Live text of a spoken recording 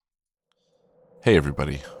Hey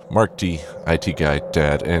everybody, Mark D, IT guy,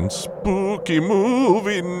 dad, and spooky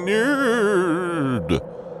movie nerd.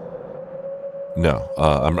 No,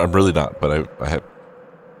 I'm really not, but I have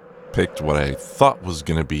picked what I thought was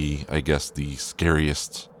going to be, I guess, the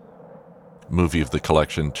scariest movie of the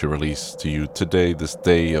collection to release to you today, this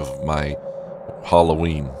day of my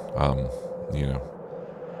Halloween. You know,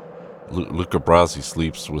 Luca Brasi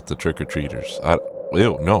sleeps with the trick or treaters.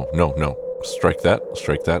 Ew, no. Strike that.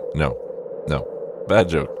 No. Bad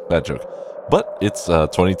joke. But it's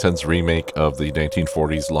 2010's remake of the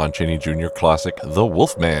 1940s Lon Chaney Jr. classic, The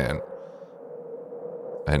Wolfman.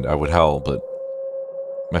 And I would howl, but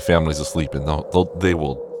my family's asleep, and they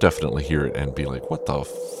will definitely hear it and be like, "What the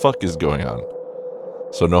fuck is going on?"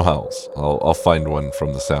 So no howls. I'll find one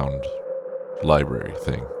from the sound library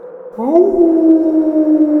thing.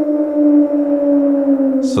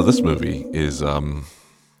 So this movie is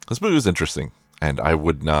interesting, and I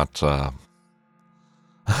would not.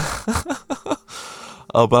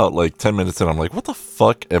 About like 10 minutes in, I'm like, what the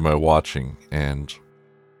fuck am I watching? And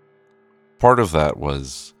part of that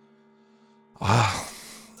was, I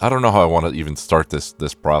don't know how I want to even start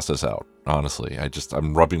this process out, honestly.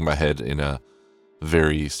 I'm rubbing my head in a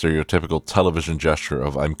very stereotypical television gesture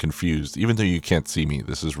of I'm confused, even though you can't see me.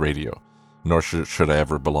 This is radio. Nor should I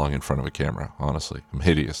ever belong in front of a camera, honestly. I'm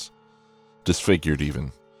hideous. Disfigured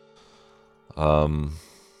even.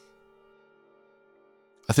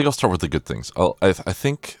 I think I'll start with the good things. I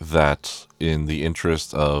think that in the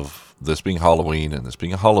interest of this being Halloween and this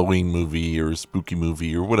being a Halloween movie or a spooky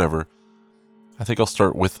movie or whatever, I think I'll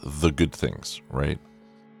start with the good things, right?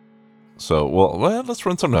 So, well, let's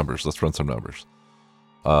run some numbers.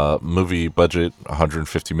 Movie budget,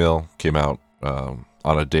 150 mil, came out on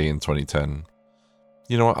a day in 2010.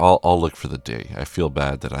 You know what? I'll look for the day. I feel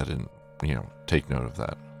bad that I didn't, take note of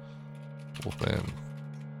that. Wolfman,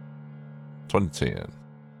 2010.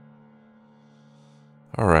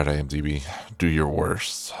 All right, IMDb, do your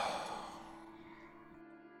worst.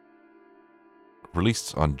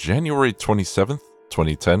 Released on January 27th,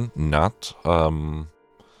 2010. Not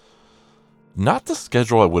the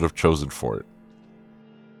schedule I would have chosen for it.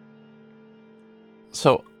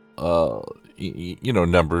 So,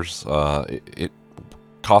 numbers. It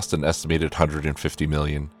cost an estimated $150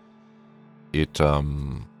 million. It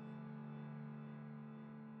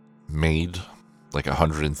made like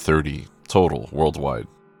 130 total worldwide.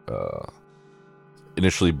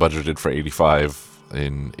 Initially budgeted for 85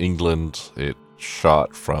 in England. It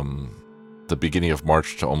shot from the beginning of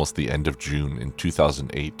March to almost the end of June in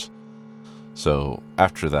 2008. So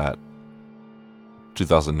after that,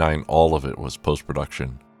 2009, all of it was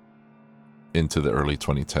post-production into the early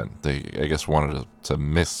 2010. They, I guess, wanted to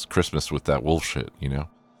miss Christmas with that wolf shit,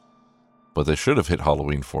 But they should have hit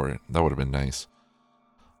Halloween for it. That would have been nice.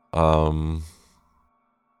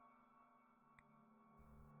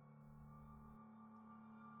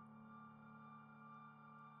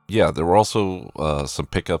 Yeah, there were also some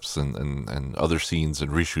pickups and other scenes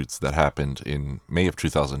and reshoots that happened in May of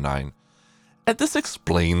 2009. And this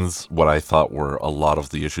explains what I thought were a lot of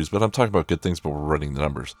the issues, but I'm talking about good things, but we're running the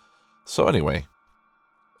numbers. So anyway,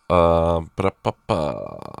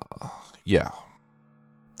 yeah,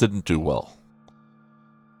 didn't do well.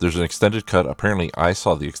 There's an extended cut. Apparently, I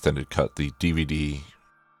saw the extended cut, the DVD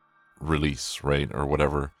release, right, or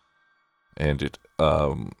whatever, and it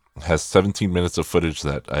has 17 minutes of footage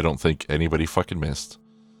that I don't think anybody fucking missed.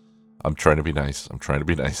 I'm trying to be nice.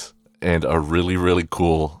 And a really, really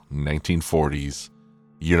cool 1940s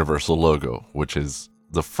Universal logo, which is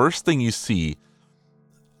the first thing you see,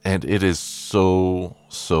 and it is so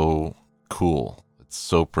cool. It's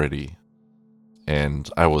so pretty. And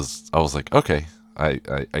I was like, okay,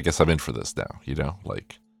 I guess I'm in for this now,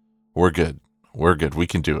 like, we're good. We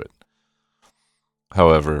can do it.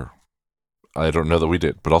 However, I don't know that we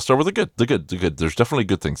did, but I'll start with the good. There's definitely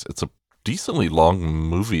good things. It's a decently long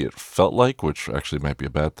movie, it felt like, which actually might be a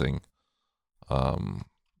bad thing.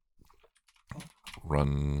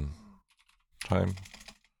 Running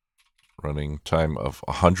time of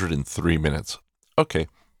 103 minutes. Okay,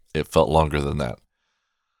 it felt longer than that.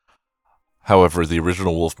 However, the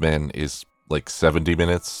original Wolfman is like 70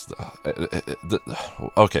 minutes.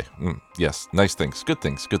 Okay, yes, nice things, good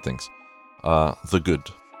things. The good.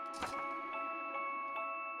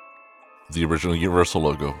 The original Universal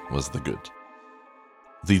logo was the good.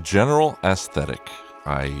 The general aesthetic,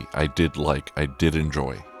 I did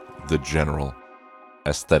enjoy the general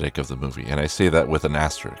aesthetic of the movie. And I say that with an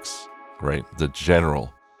asterisk, right? The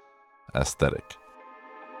general aesthetic.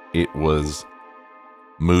 It was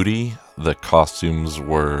moody. The costumes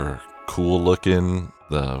were cool looking.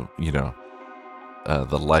 The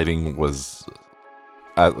lighting was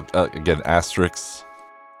again, asterisks,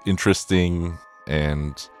 interesting,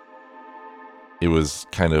 and it was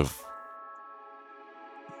kind of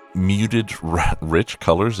muted, rich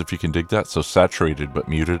colors, if you can dig that. So saturated but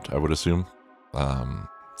muted, I would assume.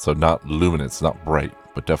 So not luminous, not bright,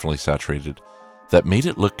 but definitely saturated. That made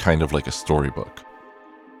it look kind of like a storybook.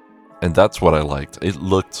 And that's what I liked. It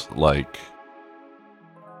looked like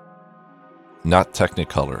not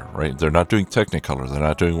Technicolor, right? They're not doing Technicolor. They're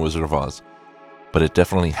not doing Wizard of Oz. But it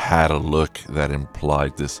definitely had a look that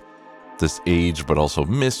implied this age, but also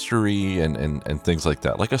mystery and things like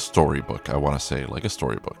that. Like a storybook, I want to say. Like a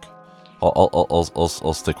storybook.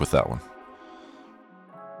 I'll stick with that one.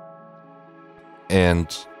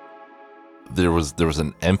 And there was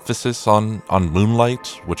an emphasis on moonlight,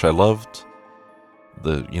 which I loved.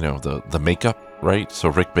 The makeup, right? So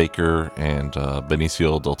Rick Baker and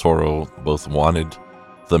Benicio del Toro both wanted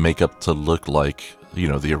the makeup to look like,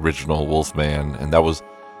 the original Wolfman, and that was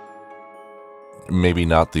maybe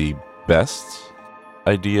not the best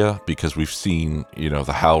idea because we've seen,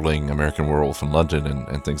 The Howling, American Werewolf in London,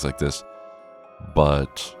 and things like this.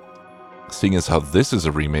 But seeing as how this is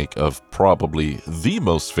a remake of probably the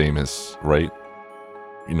most famous, right,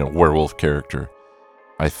 werewolf character,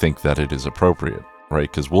 I think that it is appropriate, right?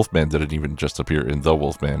 Because Wolfman didn't even just appear in The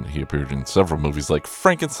Wolfman. He appeared in several movies like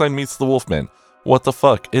Frankenstein Meets the Wolfman. What the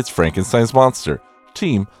fuck? It's Frankenstein's monster.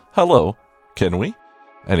 Team, hello. Can we?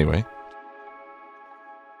 Anyway.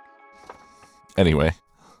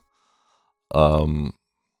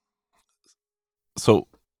 So,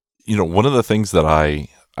 one of the things that I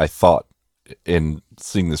thought in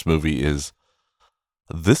seeing this movie is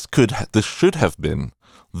this should have been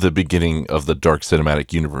the beginning of the dark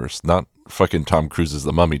cinematic universe, not fucking Tom Cruise's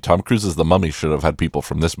The Mummy. Tom Cruise's The Mummy should have had people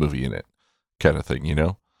from this movie in it, kind of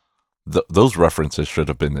thing, those references should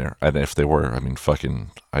have been there. And if they were, I mean,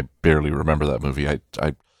 I barely remember that movie. I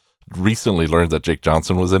recently learned that Jake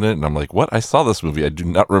Johnson was in it, and I'm like, what? I saw this movie. I do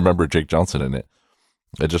not remember Jake Johnson in it.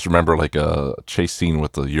 I just remember like a chase scene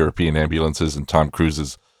with the European ambulances and Tom Cruise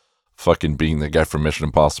is fucking being the guy from Mission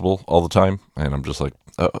Impossible all the time. And I'm just like,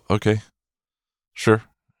 okay, sure.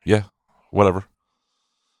 Yeah, whatever.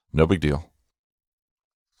 No big deal.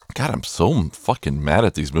 God, I'm so fucking mad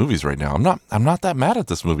at these movies right now. I'm not that mad at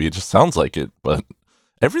this movie. It just sounds like it, but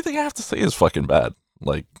everything I have to say is fucking bad.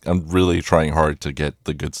 Like, I'm really trying hard to get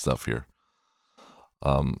the good stuff here.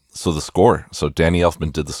 So the score. So Danny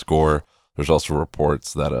Elfman did the score. There's also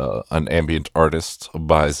reports that an ambient artist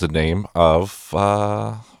by the name of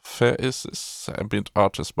ambient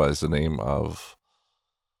artist by the name of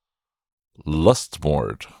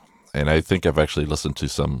Lustmord. And I think I've actually listened to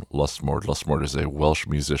some Lustmord. Lustmord is a Welsh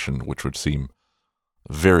musician, which would seem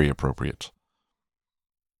very appropriate.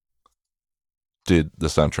 Did the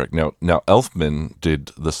soundtrack. Now Elfman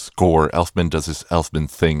did the score. Elfman does his Elfman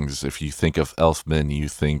things. If you think of Elfman, you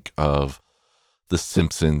think of The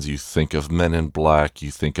Simpsons, you think of Men in Black, you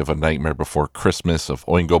think of A Nightmare Before Christmas, of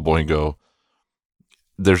Oingo Boingo.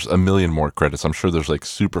 There's a million more credits. I'm sure there's like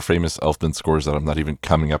super famous Elfman scores that I'm not even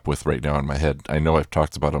coming up with right now in my head. I know I've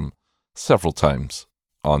talked about them several times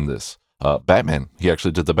on this. Batman. He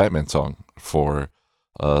actually did the Batman song for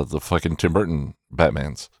the fucking Tim Burton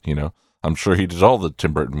Batmans, I'm sure he did all the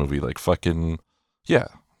Tim Burton movie, like fucking, yeah,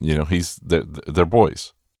 they're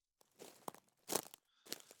boys.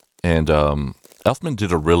 And Elfman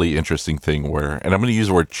did a really interesting thing where, and I'm going to use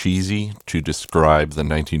the word cheesy to describe the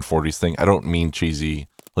 1940s thing. I don't mean cheesy,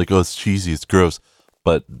 like, oh, it's cheesy, it's gross,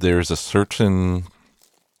 but there's a certain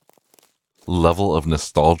level of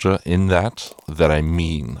nostalgia in that I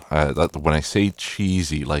mean. That when I say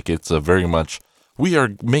cheesy, like it's a very much, we are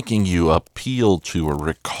making you appeal to or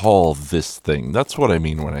recall this thing. That's what I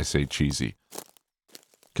mean when I say cheesy.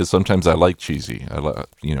 Because sometimes I like cheesy.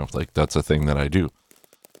 Like that's a thing that I do.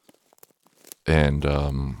 And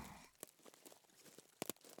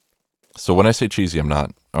so when I say cheesy, I'm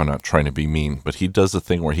not trying to be mean, but he does the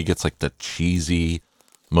thing where he gets like the cheesy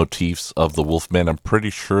motifs of the Wolfman. I'm pretty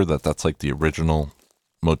sure that that's like the original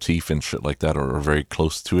motif and shit like that, or very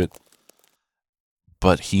close to it.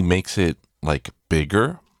 But he makes it like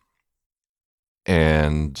bigger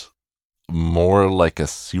and more like a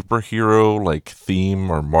superhero like theme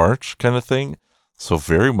or march kind of thing. So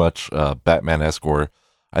very much Batman-esque, or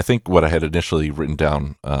I think what I had initially written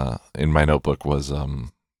down in my notebook was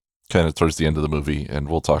kind of towards the end of the movie, and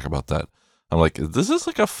we'll talk about that. I'm like, this is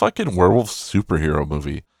like a fucking werewolf superhero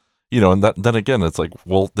movie. And then again, it's like,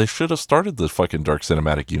 well, they should have started the fucking dark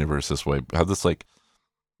cinematic universe this way. Have this like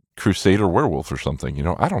Crusader werewolf or something,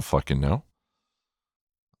 I don't fucking know.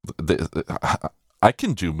 I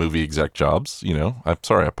can do movie exec jobs, I'm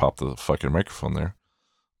sorry I popped the fucking microphone there.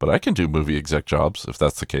 but I can do movie exec jobs if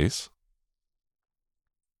that's the case.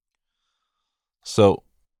 So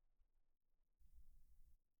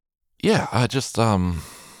yeah, I just that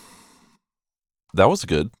was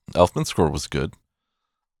good. Elfman's score was good.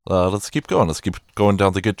 Let's keep going. Let's keep going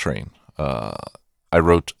down the good train. I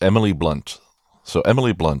wrote Emily Blunt. So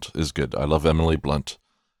Emily Blunt is good. I love Emily Blunt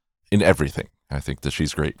in everything. I think that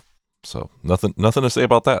she's great. So nothing to say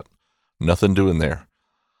about that. Nothing doing there.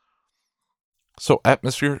 So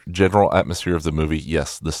atmosphere, general atmosphere of the movie,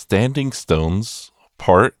 yes. The Standing Stones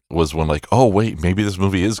part was when like, oh wait, maybe this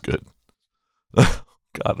movie is good.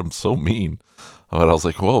 God, I'm so mean. But I was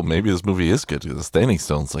like, whoa, maybe this movie is good. The Standing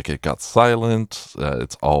Stones, like it got silent.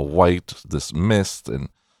 It's all white, this mist, and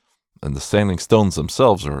the Standing Stones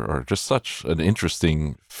themselves are just such an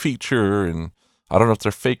interesting feature. And I don't know if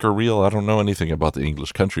they're fake or real. I don't know anything about the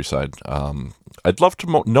English countryside. I'd love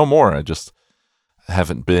to know more. I just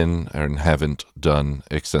haven't been and haven't done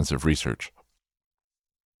extensive research.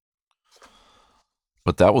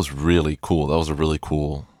 But that was really cool. That was a really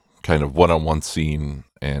cool kind of one-on-one scene,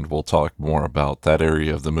 and we'll talk more about that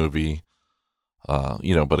area of the movie.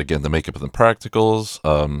 But again, the makeup and the practicals.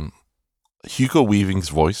 Hugo Weaving's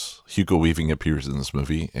voice. Hugo Weaving appears in this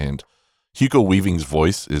movie, and Hugo Weaving's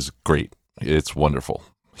voice is great. It's wonderful.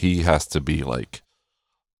 He has to be like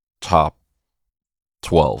top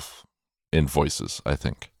 12 in voices, I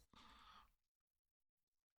think.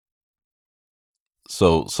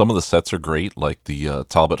 So some of the sets are great, like the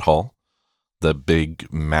Talbot Hall, the big,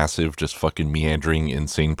 massive, just fucking meandering,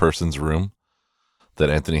 insane person's room that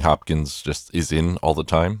Anthony Hopkins just is in all the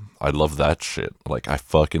time. I love that shit. Like, I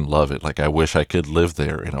fucking love it. Like, I wish I could live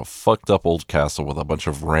there in a fucked up old castle with a bunch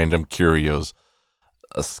of random curios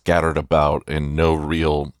scattered about and no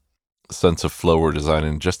real sense of flow or design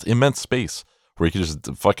and just immense space where you could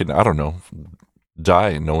just fucking, I don't know,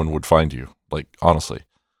 die and no one would find you. Like, honestly,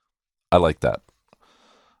 I like that.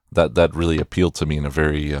 That really appealed to me in a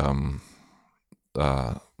very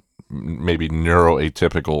uh, maybe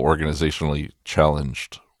neuroatypical, organizationally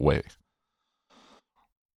challenged way.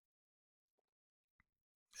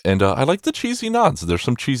 And I like the cheesy nods. There's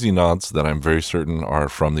some cheesy nods that I'm very certain are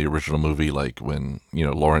from the original movie, like when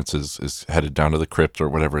Lawrence is headed down to the crypt or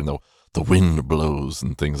whatever, and the wind blows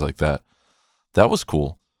and things like that. That was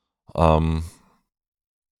cool. Um,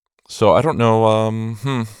 so I don't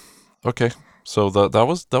know. Okay, so that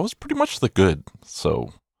was pretty much the good.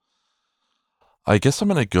 So I guess I'm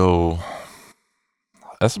gonna go.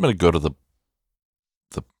 I guess I'm gonna go to the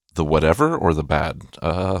the whatever or the bad.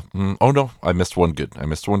 Oh no, I missed one good. I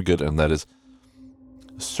missed one good, and that is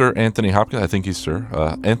Sir Anthony Hopkins. I think he's Sir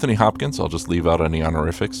Anthony Hopkins. I'll just leave out any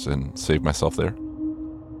honorifics and save myself there.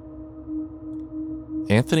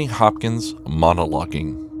 Anthony Hopkins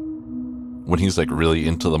monologuing when he's like really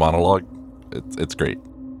into the monologue. It's great.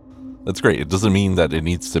 It's great. It doesn't mean that it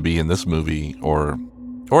needs to be in this movie or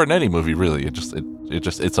in any movie really.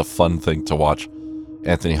 It's a fun thing to watch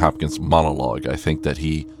Anthony Hopkins monologue. I think that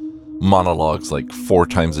he monologues like 4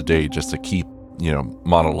 times a day just to keep,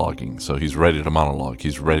 monologuing. So he's ready to monologue.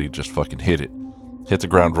 He's ready to just fucking hit the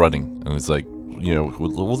ground running. And it's like,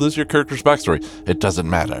 well, this is your character's backstory. It doesn't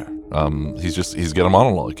matter. He's gonna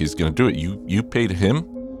monologue. He's gonna do it. You paid him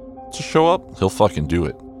to show up. He'll fucking do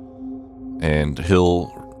it. And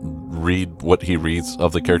he'll read what he reads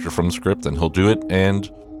of the character from the script, and he'll do it. And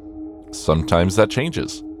sometimes that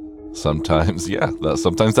changes. Sometimes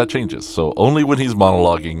that changes. So only when he's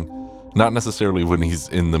monologuing, not necessarily when he's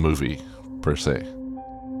in the movie, per se.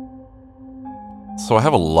 So I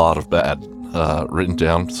have a lot of bad written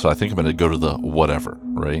down, so I think I'm going to go to the whatever,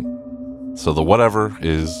 right? So the whatever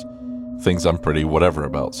is things I'm pretty whatever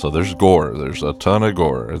about. So there's gore. There's a ton of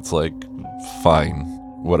gore. It's like, fine,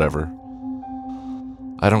 whatever.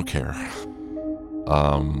 I don't care.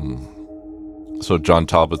 So John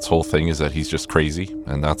Talbot's whole thing is that he's just crazy,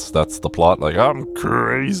 and that's the plot. Like, I'm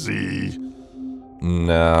crazy.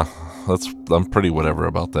 Nah, I'm pretty whatever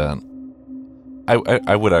about that.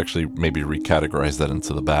 I would actually maybe recategorize that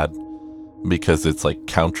into the bad, because it's like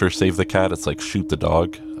counter save the cat. It's like shoot the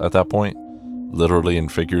dog at that point, literally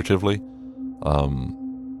and figuratively.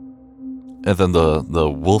 And then the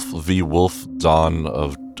wolf v wolf dawn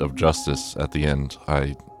of justice at the end.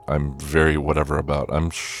 I'm very whatever about.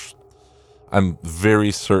 I'm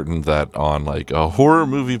very certain that on like a horror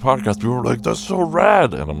movie podcast, people are like, that's so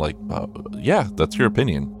rad. And I'm like, yeah, that's your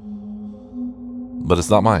opinion. But it's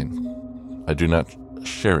not mine. I do not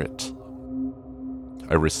share it.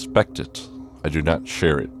 I respect it. I do not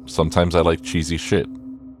share it. Sometimes I like cheesy shit.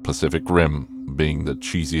 Pacific Rim being the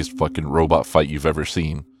cheesiest fucking robot fight you've ever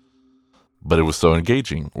seen. But it was so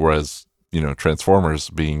engaging. Whereas, Transformers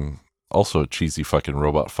being also a cheesy fucking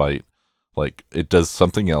robot fight. Like, it does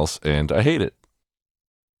something else, and I hate it.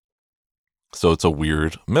 So it's a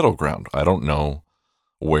weird middle ground. I don't know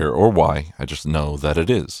where or why. I just know that it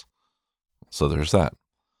is. So there's that.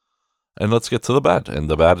 And let's get to the bad. And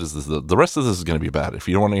the bad is the rest of this is going to be bad. If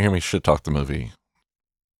you don't want to hear me shit talk the movie,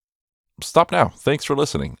 stop now. Thanks for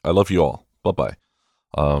listening. I love you all. Bye-bye.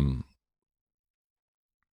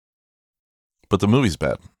 But the movie's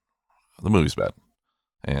bad. The movie's bad.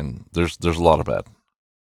 And there's a lot of bad.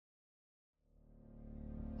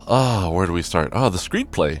 Where do we start? The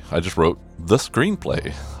screenplay. I just wrote the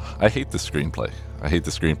screenplay. I hate the screenplay. I hate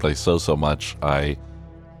the screenplay so much. I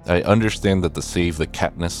understand that the Save the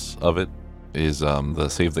Katniss of it is, the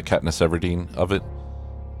Save the Katniss Everdeen of it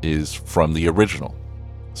is from the original.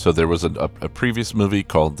 So there was a previous movie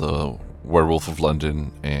called The Werewolf of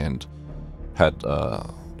London, and had,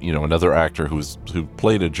 another actor who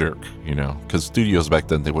played a jerk, because studios back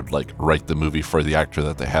then, they would like write the movie for the actor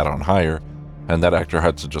that they had on hire, and that actor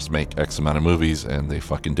had to just make X amount of movies, and they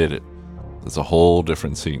fucking did it. It's a whole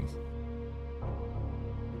different scene.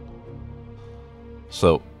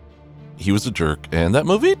 So he was a jerk, and that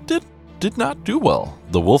movie did not do well.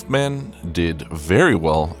 The Wolfman did very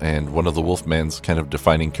well, and one of the Wolfman's kind of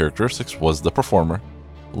defining characteristics was the performer,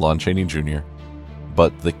 Lon Chaney Jr.,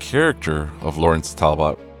 but the character of Lawrence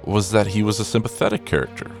Talbot was that he was a sympathetic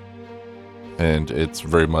character, and it's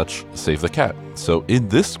very much Save the Cat. So in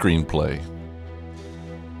this screenplay,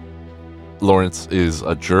 Lawrence is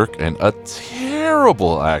a jerk and a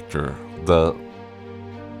terrible actor.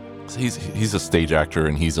 He's a stage actor,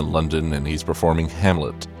 and he's in London, and he's performing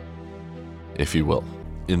Hamlet, if you will.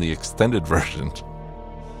 In the extended version,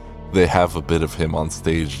 they have a bit of him on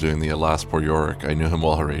stage doing the Alas Poor Yorick, I Knew Him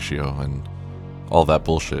Well, Horatio, and all that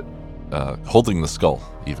bullshit, holding the skull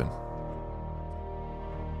even.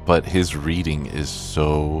 But his reading is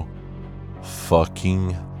so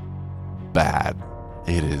fucking bad.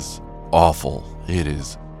 It is awful. It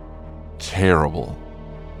is terrible.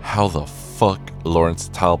 How the fuck Lawrence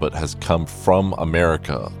Talbot has come from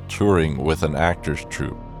America touring with an actor's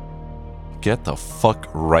troupe. Get the fuck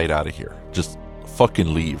right out of here. Just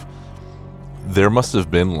fucking leave. There must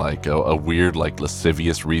have been like a weird, like,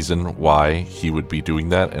 lascivious reason why he would be doing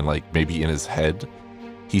that, and like maybe in his head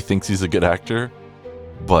he thinks he's a good actor,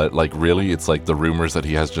 but like really it's like the rumors that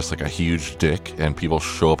he has just like a huge dick, and people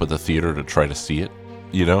show up at the theater to try to see it,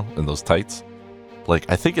 in those tights. Like,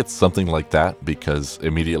 I think it's something like that, because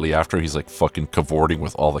immediately after he's like fucking cavorting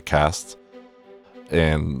with all the cast,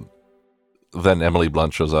 and then Emily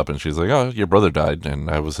Blunt shows up and she's like, "Oh, your brother died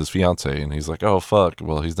and I was his fiance," and he's like, "Oh fuck,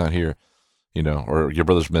 well he's not here," or your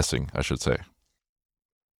brother's missing, I should say.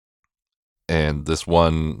 And this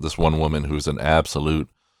one woman who's an absolute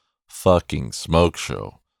fucking smoke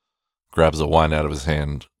show grabs a wine out of his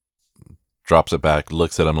hand, drops it back,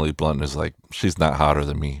 looks at Emily Blunt and is like, "She's not hotter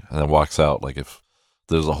than me," and then walks out. Like, if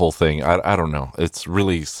there's a whole thing, I don't know. It's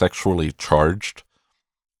really sexually charged.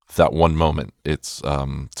 That one moment, it's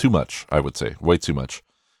too much, I would say, way too much.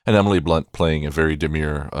 And Emily Blunt playing a very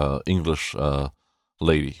demure English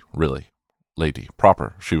lady, really. Lady,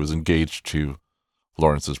 proper. She was engaged to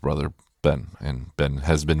Lawrence's brother, Ben, and Ben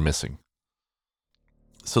has been missing.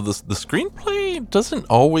 So the screenplay doesn't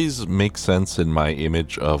always make sense in my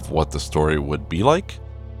image of what the story would be like.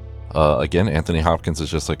 Again, Anthony Hopkins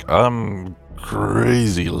is just like, "I'm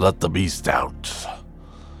crazy, let the beast out."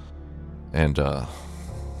 And,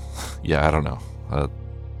 yeah, I don't know.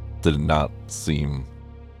 Did not seem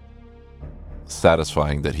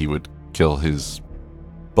satisfying that he would kill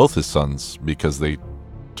both his sons because they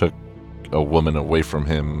took a woman away from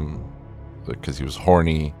him because he was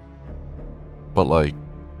horny. But like,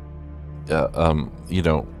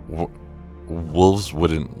 wolves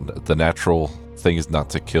wouldn't. The natural thing is not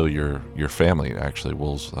to kill your family. Actually,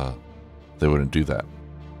 wolves, they wouldn't do that.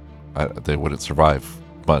 They wouldn't survive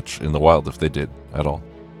much in the wild if they did at all.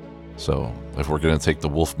 So if we're gonna take the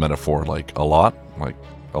wolf metaphor like a lot,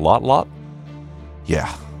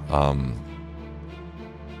 yeah.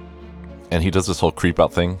 And he does this whole creep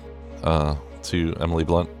out thing to Emily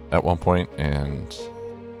Blunt at one point, and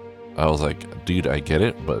I was like, dude, I get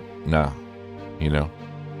it, but nah,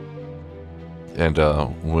 And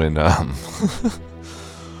when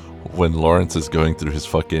when Lawrence is going through his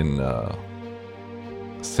fucking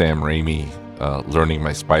Sam Raimi learning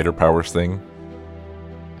my spider powers thing,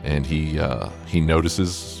 and he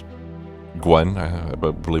notices Gwen, I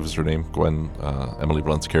believe is her name, Gwen, Emily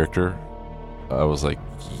Blunt's character. I was like,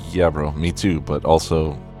 yeah, bro, me too, but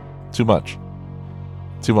also too much,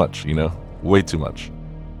 way too much.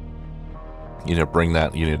 You need to bring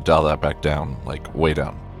that, you need to dial that back down, like way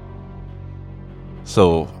down.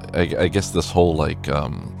 So I guess this whole like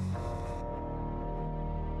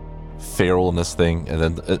feralness thing, and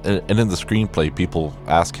then and in the screenplay, people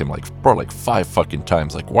ask him like, bro, like 5 fucking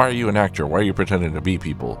times, like, why are you an actor? Why are you pretending to be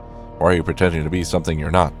people? Why are you pretending to be something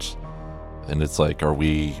you're not? And it's like,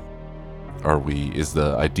 is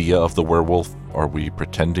the idea of the werewolf, are we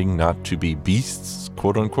pretending not to be beasts,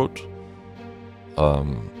 quote unquote?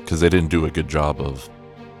 Because they didn't do a good job of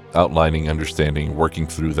outlining, understanding, working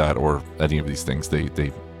through that, or any of these things.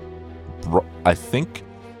 I think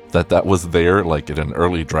that was there like in an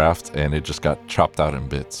early draft, and it just got chopped out in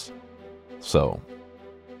bits. So,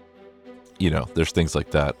 there's things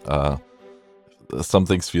like that. Some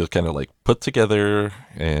things feel kind of like put together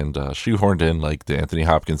and shoehorned in, like the Anthony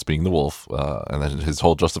Hopkins being the wolf, and then his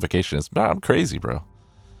whole justification is, nah, I'm crazy, bro.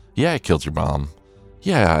 Yeah, I killed your mom.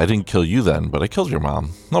 Yeah, I didn't kill you then, but I killed your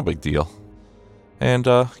mom. No big deal. And,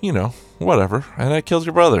 whatever. And I killed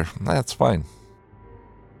your brother. That's fine.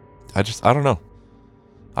 I don't know.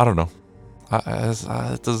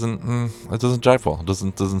 It doesn't jive well. It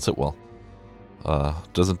doesn't sit well.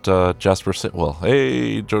 Doesn't Jasper Sitwell?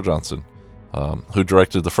 Hey, Joe Johnston, who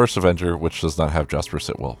directed the first Avenger, which does not have Jasper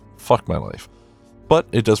Sitwell. Fuck my life. But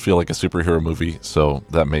it does feel like a superhero movie, so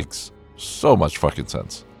that makes so much fucking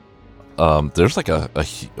sense. There's like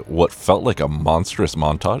what felt like a monstrous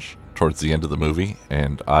montage towards the end of the movie,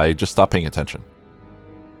 and I just stopped paying attention.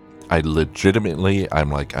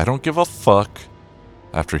 I'm like, I don't give a fuck.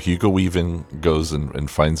 After Hugo Weaving goes and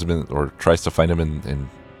finds him or tries to find him in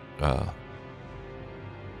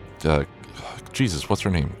Jesus, what's her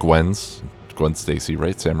name? Gwen Stacy,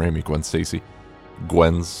 right? Sam Raimi, Gwen Stacy.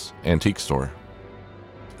 Gwen's antique store.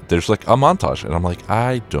 There's like a montage, and I'm like,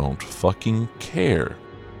 I don't fucking care.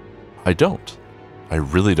 I don't. I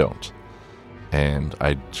really don't. And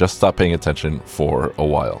I just stopped paying attention for a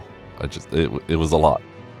while. It was a lot.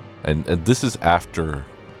 And this is after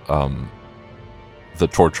the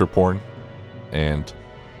torture porn and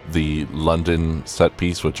the London set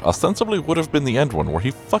piece, which ostensibly would have been the end one, where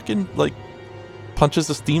he fucking like punches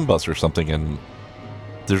a steam bus or something, and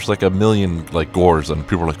there's like a million like gores, and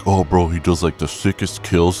people are like, oh bro, he does like the sickest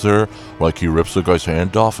kills there, like he rips the guy's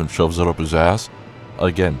hand off and shoves it up his ass.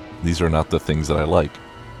 Again, these are not the things that I like.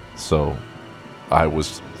 So I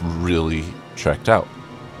was really checked out.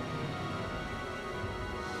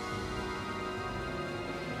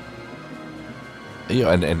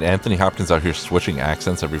 And Anthony Hopkins out here switching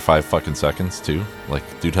accents every 5 fucking seconds too.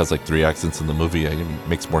 Like, dude has like 3 accents in the movie. It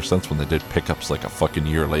makes more sense when they did pickups like a fucking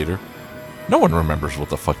year later. No one remembers what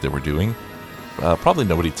the fuck they were doing. Probably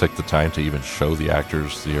nobody took the time to even show the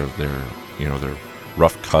actors their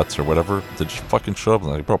rough cuts or whatever. They just fucking show up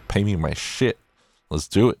and like, bro, pay me my shit. Let's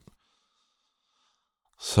do it.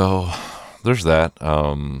 So there's that.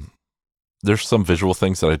 There's some visual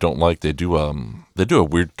things that I don't like. They do a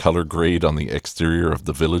weird color grade on the exterior of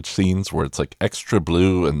the village scenes where it's like extra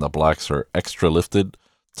blue and the blacks are extra lifted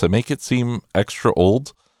to make it seem extra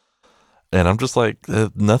old. And I'm just like,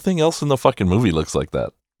 nothing else in the fucking movie looks like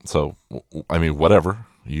that. So, I mean, whatever.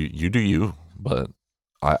 You do you, but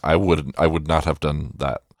I would not have done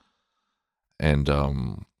that. And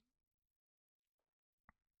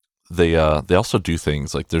they also do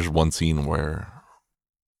things like, there's one scene where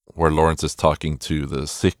Lawrence is talking to the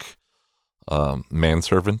sick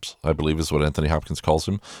manservant, I believe is what Anthony Hopkins calls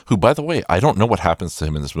him, who, by the way, I don't know what happens to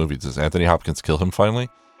him in this movie. Does Anthony Hopkins kill him finally?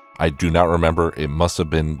 I do not remember. It must have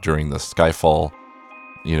been during the Skyfall,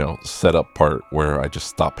 setup part where I just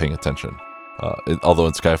stopped paying attention. Although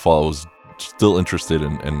in Skyfall I was still interested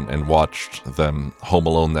and watched them Home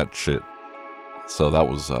Alone that shit. So that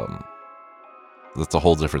was, that's a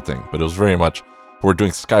whole different thing. But it was very much, we're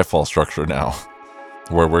doing Skyfall structure now,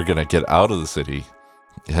 where we're going to get out of the city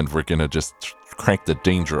and we're going to just crank the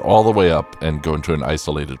danger all the way up and go into an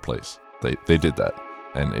isolated place. They did that,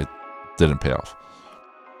 and it didn't pay off.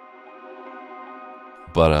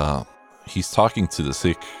 But he's talking to the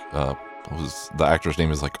sick, the actor's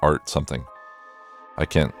name is like Art something. I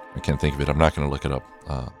can't think of it. I'm not going to look it up,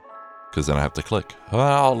 because then I have to click.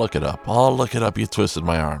 I'll look it up. You twisted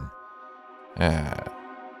my arm.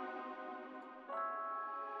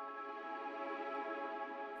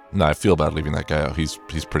 No, I feel bad leaving that guy out. He's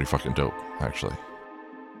pretty fucking dope, actually.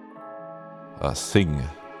 Singh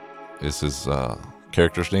is his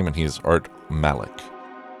character's name, and he is Art Malik.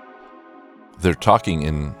 They're talking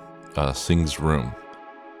in Singh's room,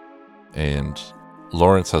 and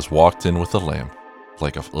Lawrence has walked in with a lamp,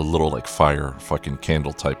 like a little like fire fucking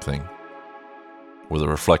candle type thing, with a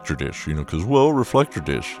reflector dish, because reflector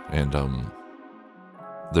dish, and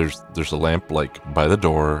there's a lamp like by the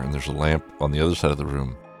door, and there's a lamp on the other side of the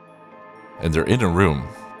room. And they're in a room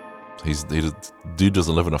Dude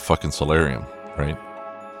doesn't live in a fucking solarium, right?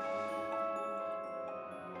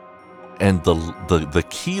 And the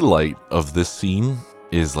key light of this scene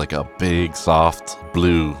is like a big soft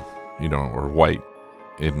blue, or white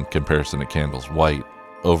in comparison to Candle's white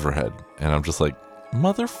overhead. And I'm just like,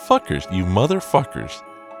 motherfuckers, you motherfuckers.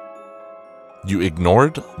 You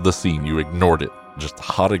ignored the scene. You ignored it. Just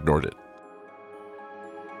hot ignored it.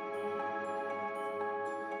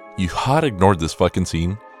 You hot ignored this fucking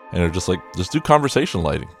scene and are just like, just do conversation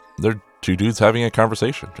lighting. They're two dudes having a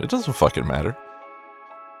conversation. It doesn't fucking matter.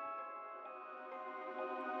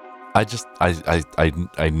 I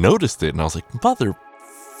noticed it and I was like,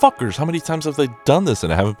 motherfuckers, how many times have they done this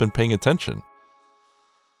and I haven't been paying attention?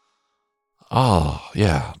 Oh,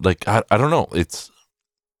 yeah. Like, I don't know. It's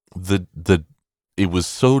it was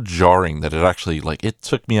so jarring that it actually, like, it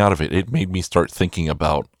took me out of it. It made me start thinking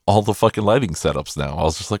about all the fucking lighting setups now. I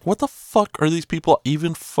was just like, what the fuck are these people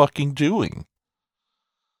even fucking doing?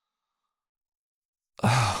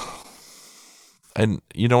 And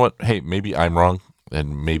you know what? Hey, maybe I'm wrong.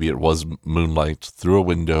 And maybe it was moonlight through a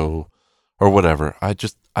window or whatever. I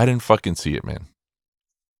didn't fucking see it, man.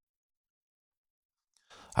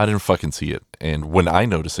 I didn't fucking see it. And when I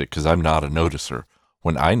notice it, because I'm not a noticer,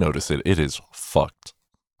 when I notice it, it is fucked.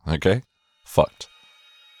 Okay? Fucked.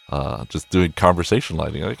 Just doing conversation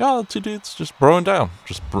lighting. Like, oh, two dudes just broing down.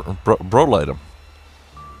 Just bro light them.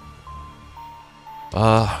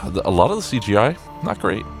 A lot of the CGI, not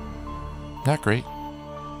great. Not great.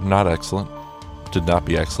 Not excellent. Did not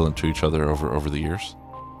be excellent to each other over the years.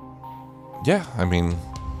 Yeah, I mean,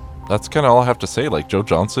 that's kind of all I have to say. Like, Joe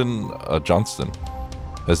Johnston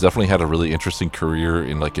has definitely had a really interesting career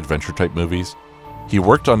in like adventure type movies. He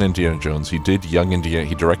worked on Indiana Jones. He did Young Indiana.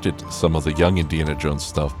 He directed some of the Young Indiana Jones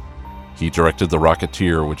stuff. He directed The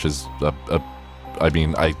Rocketeer, which is I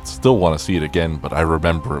mean, I still want to see it again, but I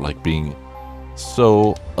remember like being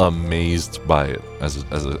so amazed by it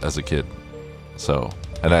as a kid. So,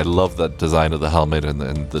 and I love that design of the helmet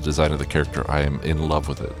and the design of the character. I am in love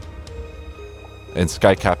with it. And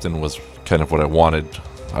Sky Captain was kind of what I wanted.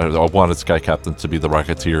 I wanted Sky Captain to be the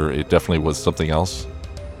Rocketeer. It definitely was something else.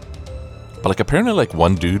 But like apparently like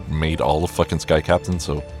one dude made all of fucking Sky Captain,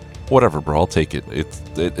 so whatever, bro, I'll take it.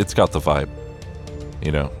 It's got the vibe,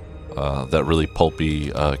 that really pulpy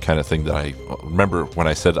kind of thing that I remember when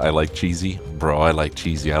I said I like cheesy. Bro, I like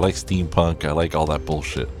cheesy. I like steampunk. I like all that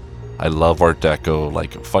bullshit. I love Art Deco.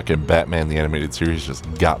 Like fucking Batman the Animated Series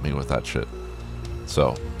just got me with that shit.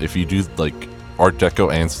 So if you do like Art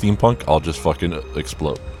Deco and steampunk, I'll just fucking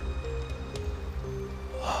explode.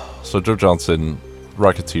 So Joe Johnston,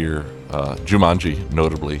 Rocketeer, Jumanji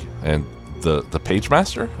notably, and the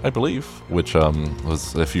Pagemaster, I believe, which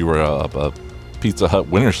was, if you were a Pizza Hut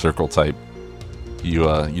Winner's Circle type, you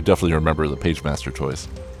definitely remember the Pagemaster toys.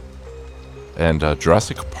 And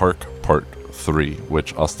Jurassic Park Part 3,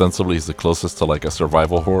 which ostensibly is the closest to like a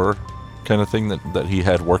survival horror kind of thing that he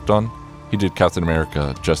had worked on. He did Captain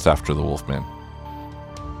America just after the Wolfman.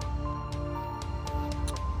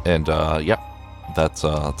 And yeah, that's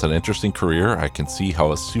an interesting career. I can see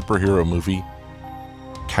how a superhero movie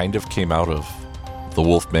kind of came out of the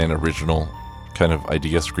Wolfman original kind of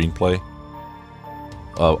idea screenplay.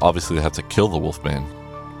 Obviously they had to kill the Wolfman,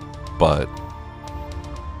 but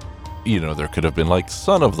there could have been like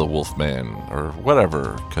Son of the Wolfman or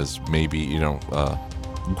whatever, because maybe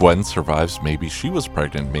Gwen survives. Maybe she was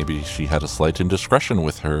pregnant. Maybe she had a slight indiscretion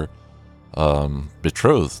with her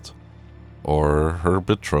betrothed or her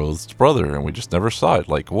betrothed's brother, and we just never saw it.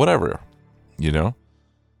 Like whatever,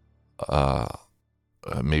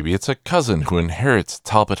 maybe it's a cousin who inherits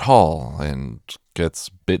Talbot Hall and gets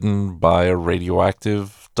bitten by a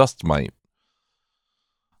radioactive dust mite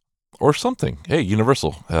or something. Hey,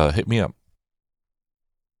 Universal, hit me up.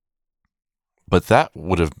 But that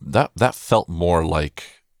that felt more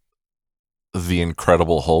like the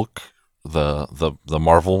Incredible Hulk, the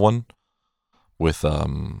Marvel one with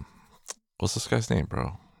what's this guy's name,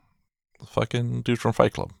 bro? The fucking dude from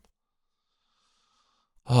Fight Club.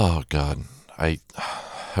 Oh God, I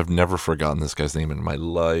have never forgotten this guy's name in my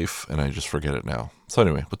life, and I just forget it now. So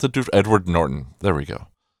anyway, with the dude Edward Norton, there we go.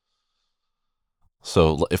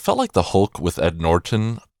 So it felt like the Hulk with Ed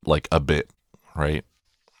Norton, like a bit, right?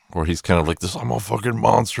 Where he's kind of like this, I'm a fucking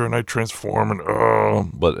monster and I transform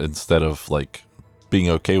and but instead of like being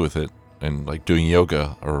okay with it and like doing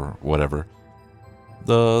yoga or whatever,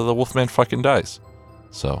 the Wolfman fucking dies.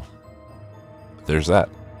 So there's that.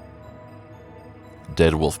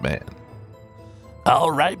 Dead Wolfman.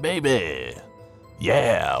 All right, baby.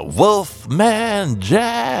 Yeah, Wolfman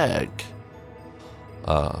Jack.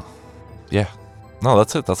 Yeah. No,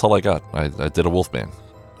 that's it. That's all I got. I did a Wolfman.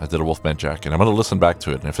 I did a Wolfman Jack, and I'm gonna listen back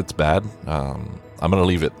to it. And if it's bad, I'm gonna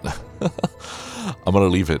leave it. I'm gonna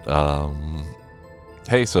leave it.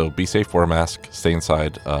 Hey, so be safe, wear a mask, stay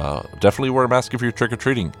inside. Definitely wear a mask if you're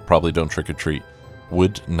trick-or-treating. Probably don't trick-or-treat.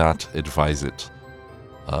 Would not advise it.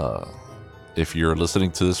 If you're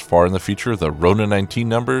listening to this far in the future, the Rona 19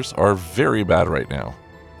 numbers are very bad right now.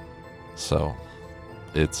 So,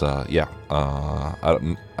 it's, yeah. I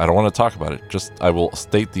don't want to talk about it. Just, I will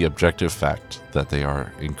state the objective fact that they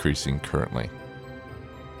are increasing currently.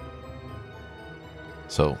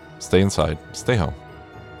 So, stay inside, stay home.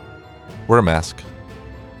 Wear a mask.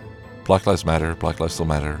 Black Lives Matter, Black Lives Still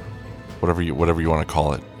Matter, whatever you want to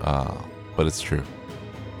call it. But it's true.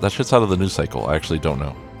 That shit's out of the news cycle. I actually don't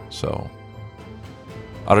know. So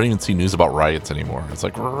I don't even see news about riots anymore. It's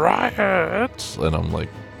like, riots! And I'm like,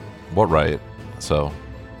 what riot? So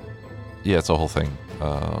yeah, it's a whole thing.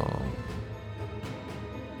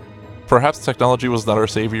 Perhaps technology was not our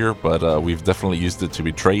savior, but we've definitely used it to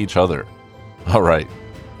betray each other. All right.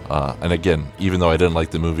 And again, even though I didn't like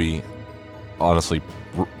the movie, honestly,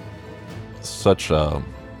 such a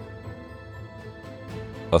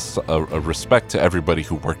respect to everybody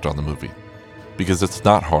who worked on the movie, because it's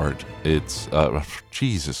not hard. It's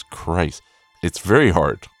Jesus Christ, it's very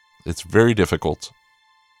hard. It's very difficult.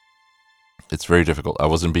 It's very difficult. I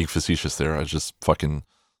wasn't being facetious there. I just fucking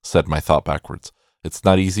said my thought backwards. It's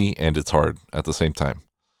not easy and it's hard at the same time.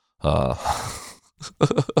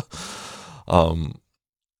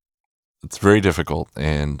 It's very difficult,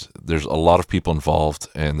 and there's a lot of people involved,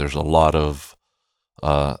 and there's a lot of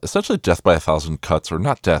essentially death by 1,000 cuts, or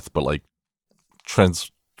not death, but like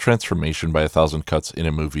transformation by 1,000 cuts in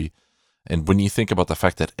a movie. And when you think about the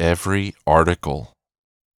fact that every article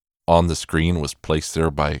on the screen was placed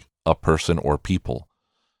there by a person or people,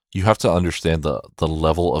 you have to understand the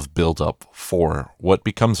level of build-up for what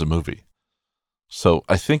becomes a movie. So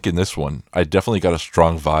I think in this one, I definitely got a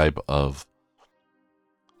strong vibe of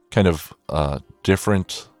kind of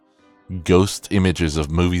different ghost images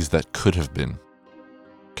of movies that could have been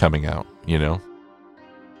coming out, you know?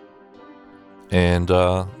 And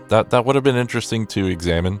that would have been interesting to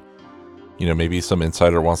examine. You know, maybe some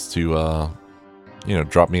insider wants to,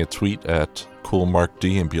 drop me a tweet at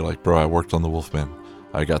CoolMarkD and be like, bro, I worked on the Wolfman.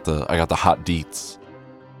 I got the hot deets.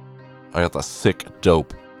 I got the sick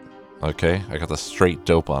dope. Okay? I got the straight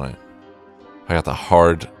dope on it. I got the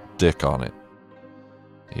hard dick on it.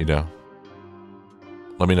 You know?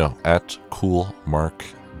 Let me know. At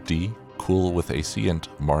CoolMarkD. Cool with a C and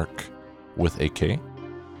Mark with a K.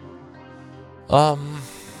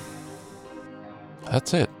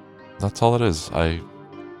 That's it. That's all it is.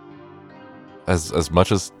 As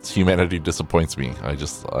much as humanity disappoints me, I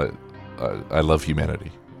love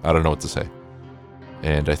humanity. I don't know what to say.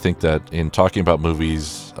 And I think that in talking about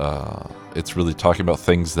movies, it's really talking about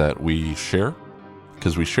things that we share,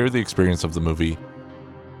 because we share the experience of the movie,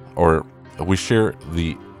 or we share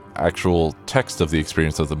the actual text of the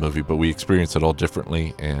experience of the movie, but we experience it all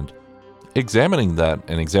differently. And examining that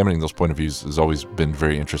and examining those point of views has always been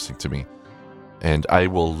very interesting to me. And I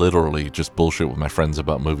will literally just bullshit with my friends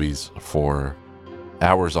about movies for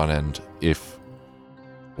hours on end if,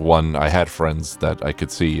 one, I had friends that I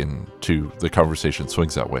could see, and two, the conversation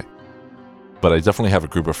swings that way. But I definitely have a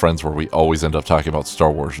group of friends where we always end up talking about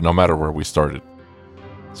Star Wars, no matter where we started.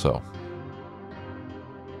 So,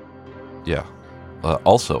 yeah.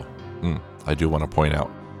 Also, I do want to point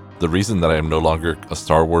out, the reason that I am no longer a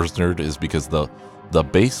Star Wars nerd is because the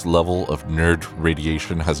base level of nerd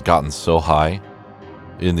radiation has gotten so high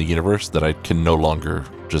in the universe that I can no longer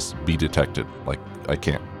just be detected. Like, I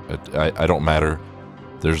can't. I don't matter.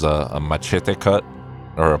 There's a machete cut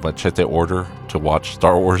or a machete order to watch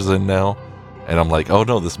Star Wars in now, and I'm like, oh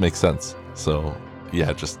no, this makes sense. So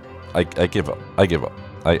yeah, just I give up. I give up.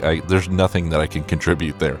 I there's nothing that I can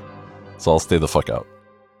contribute there, so I'll stay the fuck out.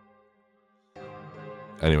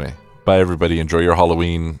 Anyway, bye everybody. Enjoy your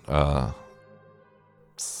Halloween.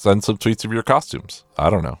 Send some tweets of your costumes.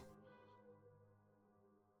 I don't know.